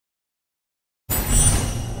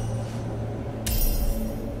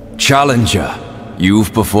Challenger,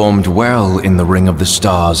 you've performed well in the Ring of the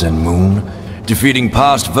Stars and Moon, defeating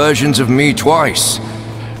past versions of me twice.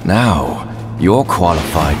 Now, you're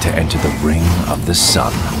qualified to enter the Ring of the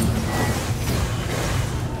Sun.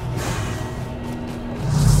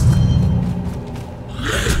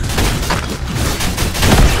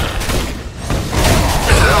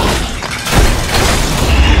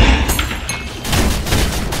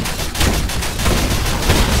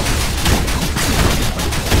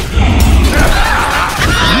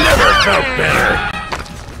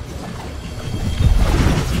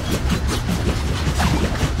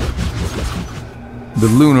 The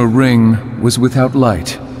lunar ring was without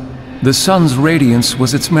light. The sun's radiance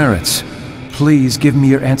was its merits. Please give me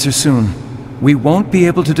your answer soon. We won't be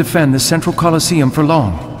able to defend the Central Colosseum for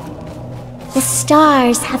long. The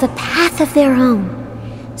stars have a path of their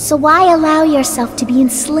own. So why allow yourself to be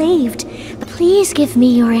enslaved? Please give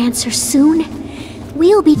me your answer soon.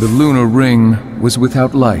 We'll be— The lunar ring was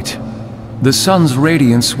without light. The sun's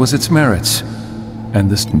radiance was its merits. And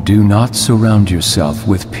this— Do not surround yourself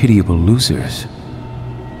with pitiable losers.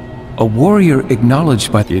 A warrior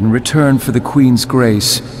acknowledged by— In return for the Queen's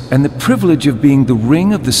grace and the privilege of being the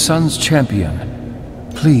Ring of the Sun's champion,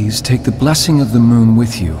 please take the blessing of the moon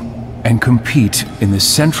with you and compete in the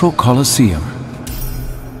Central Colosseum.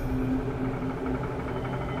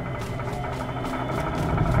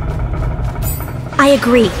 I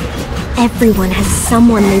agree. Everyone has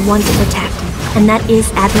someone they want to protect, and that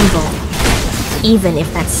is admirable. Even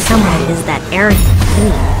if that someone is that arrogant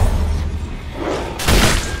queen.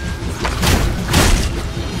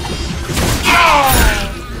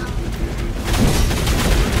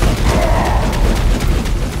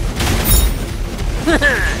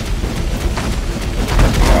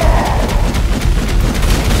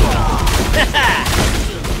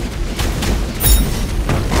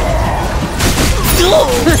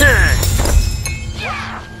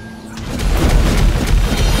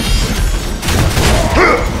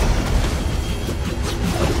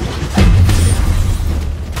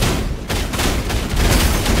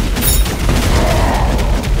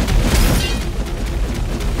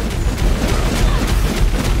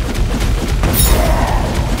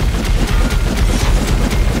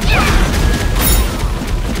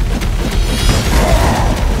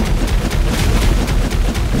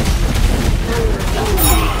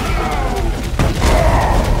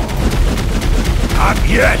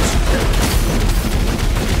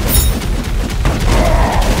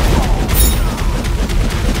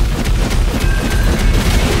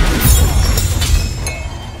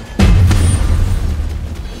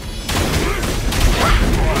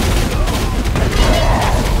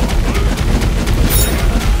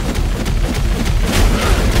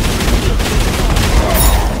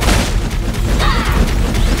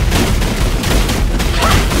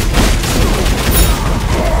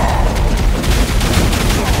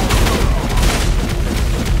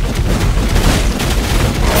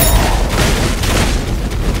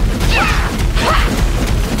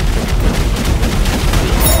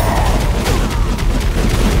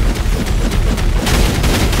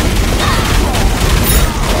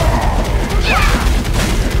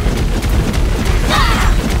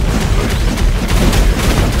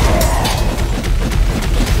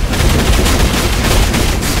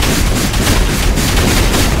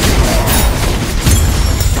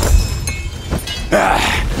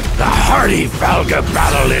 Valga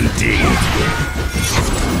battle indeed.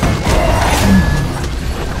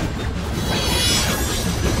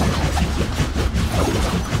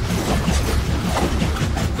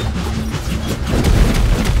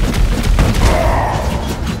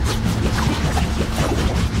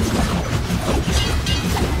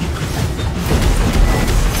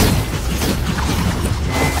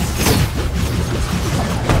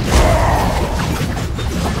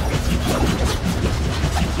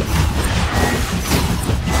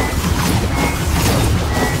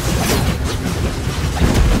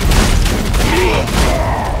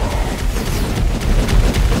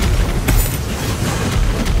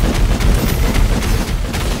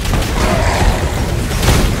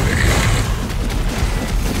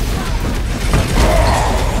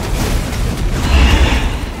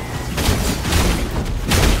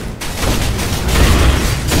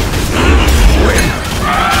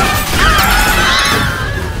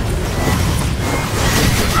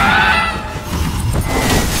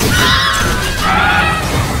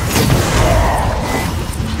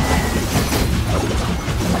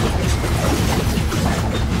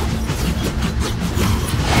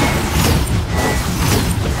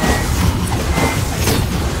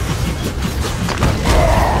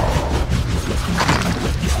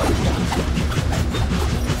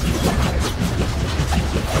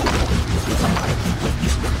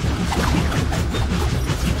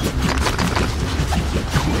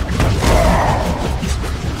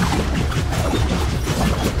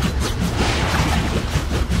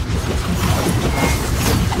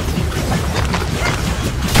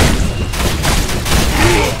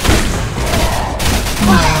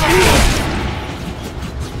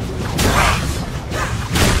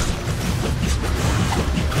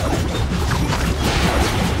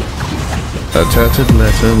 A tattered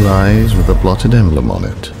letter lies with a blotted emblem on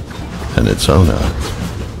it, and its owner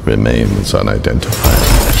remains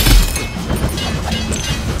unidentified.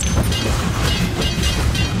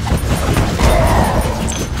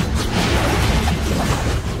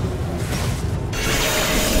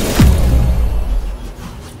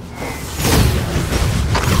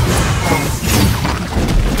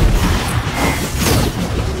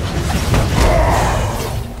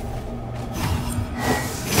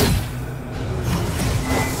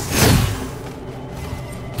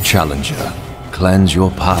 Challenger, cleanse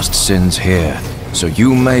your past sins here, so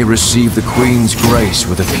you may receive the Queen's grace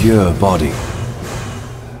with a pure body.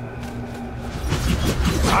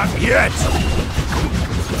 Not yet!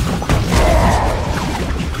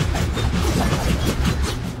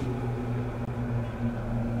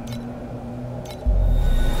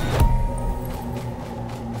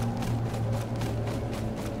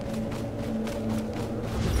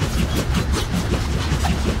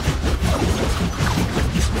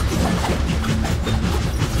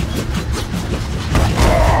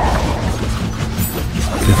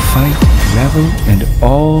 Revel and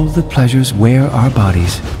all the pleasures wear our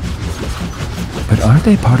bodies. But aren't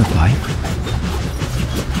they part of life?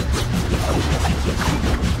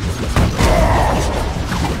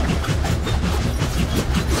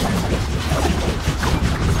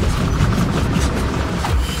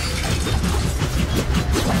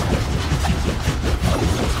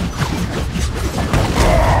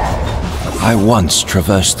 I once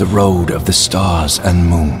traversed the road of the stars and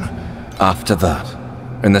moon. After that,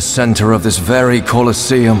 in the center of this very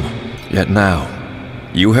Colosseum. Yet now,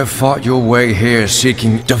 you have fought your way here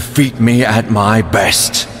seeking to defeat me at my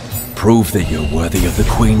best. Prove that you're worthy of the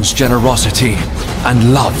Queen's generosity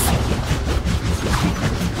and love.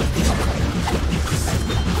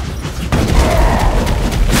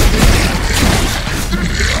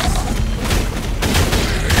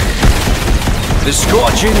 The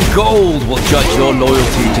scorching gold will judge your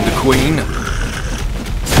loyalty to the Queen.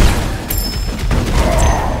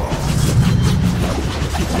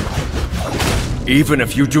 Even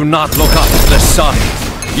if you do not look up to the sun,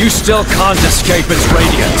 you still can't escape its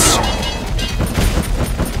radiance.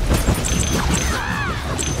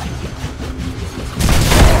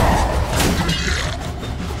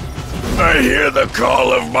 I hear the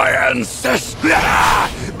call of my ancestors.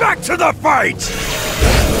 Back to the fight!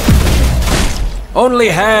 Only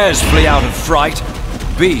hares flee out of fright.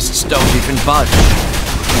 Beasts don't even budge.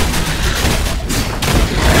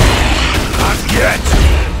 Not yet!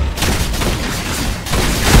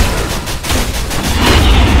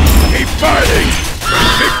 Keep fighting! From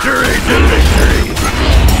victory to victory!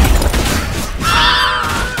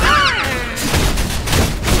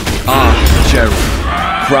 Ah,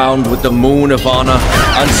 Jerry, crowned with the moon of honor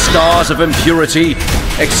and stars of impurity,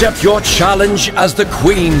 accept your challenge as the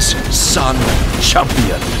Queen's son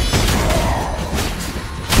champion.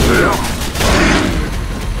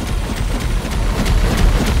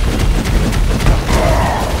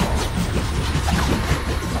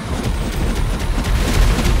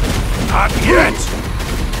 Not yet!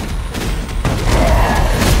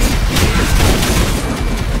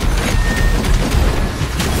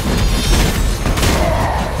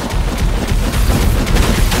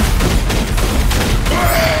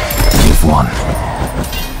 You've won.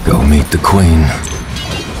 Go meet the Queen.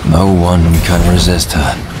 No one can resist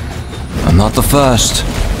her. I'm not the first,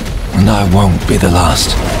 and I won't be the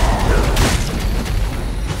last.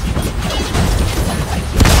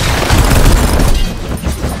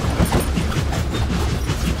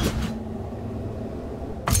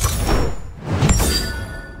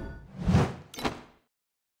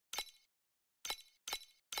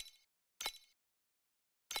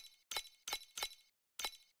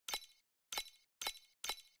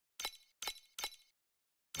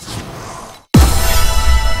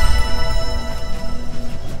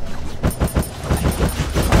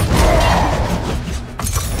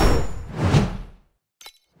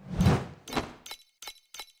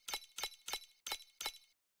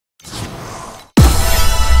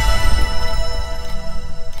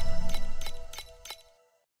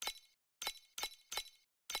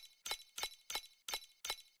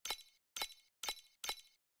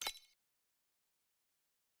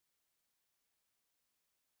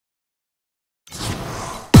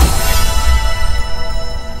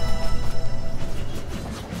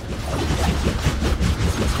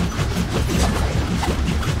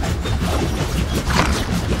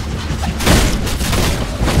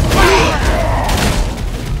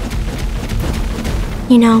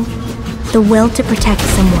 You know, the will to protect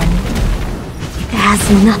someone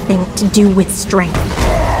has nothing to do with strength.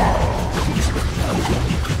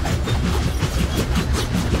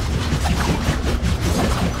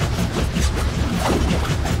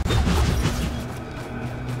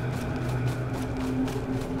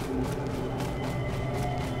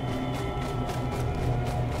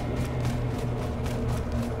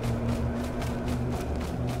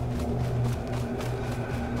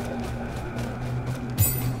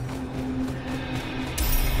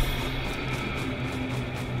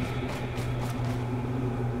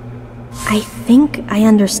 I think I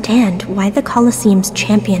understand why the Colosseum's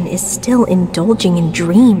champion is still indulging in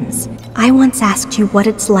dreams. I once asked you what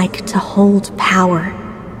it's like to hold power,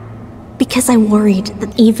 because I'm worried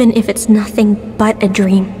that even if it's nothing but a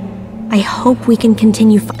dream, I hope we can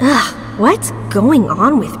continue. What's going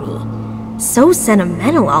on with me? So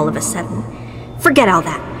sentimental all of a sudden. Forget all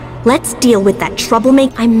that. Let's deal with that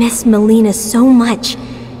troublemaker. I miss Melina so much.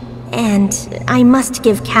 And I must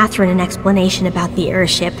give Catherine an explanation about the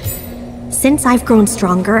airship. Since I've grown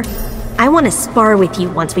stronger, I want to spar with you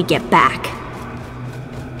once we get back.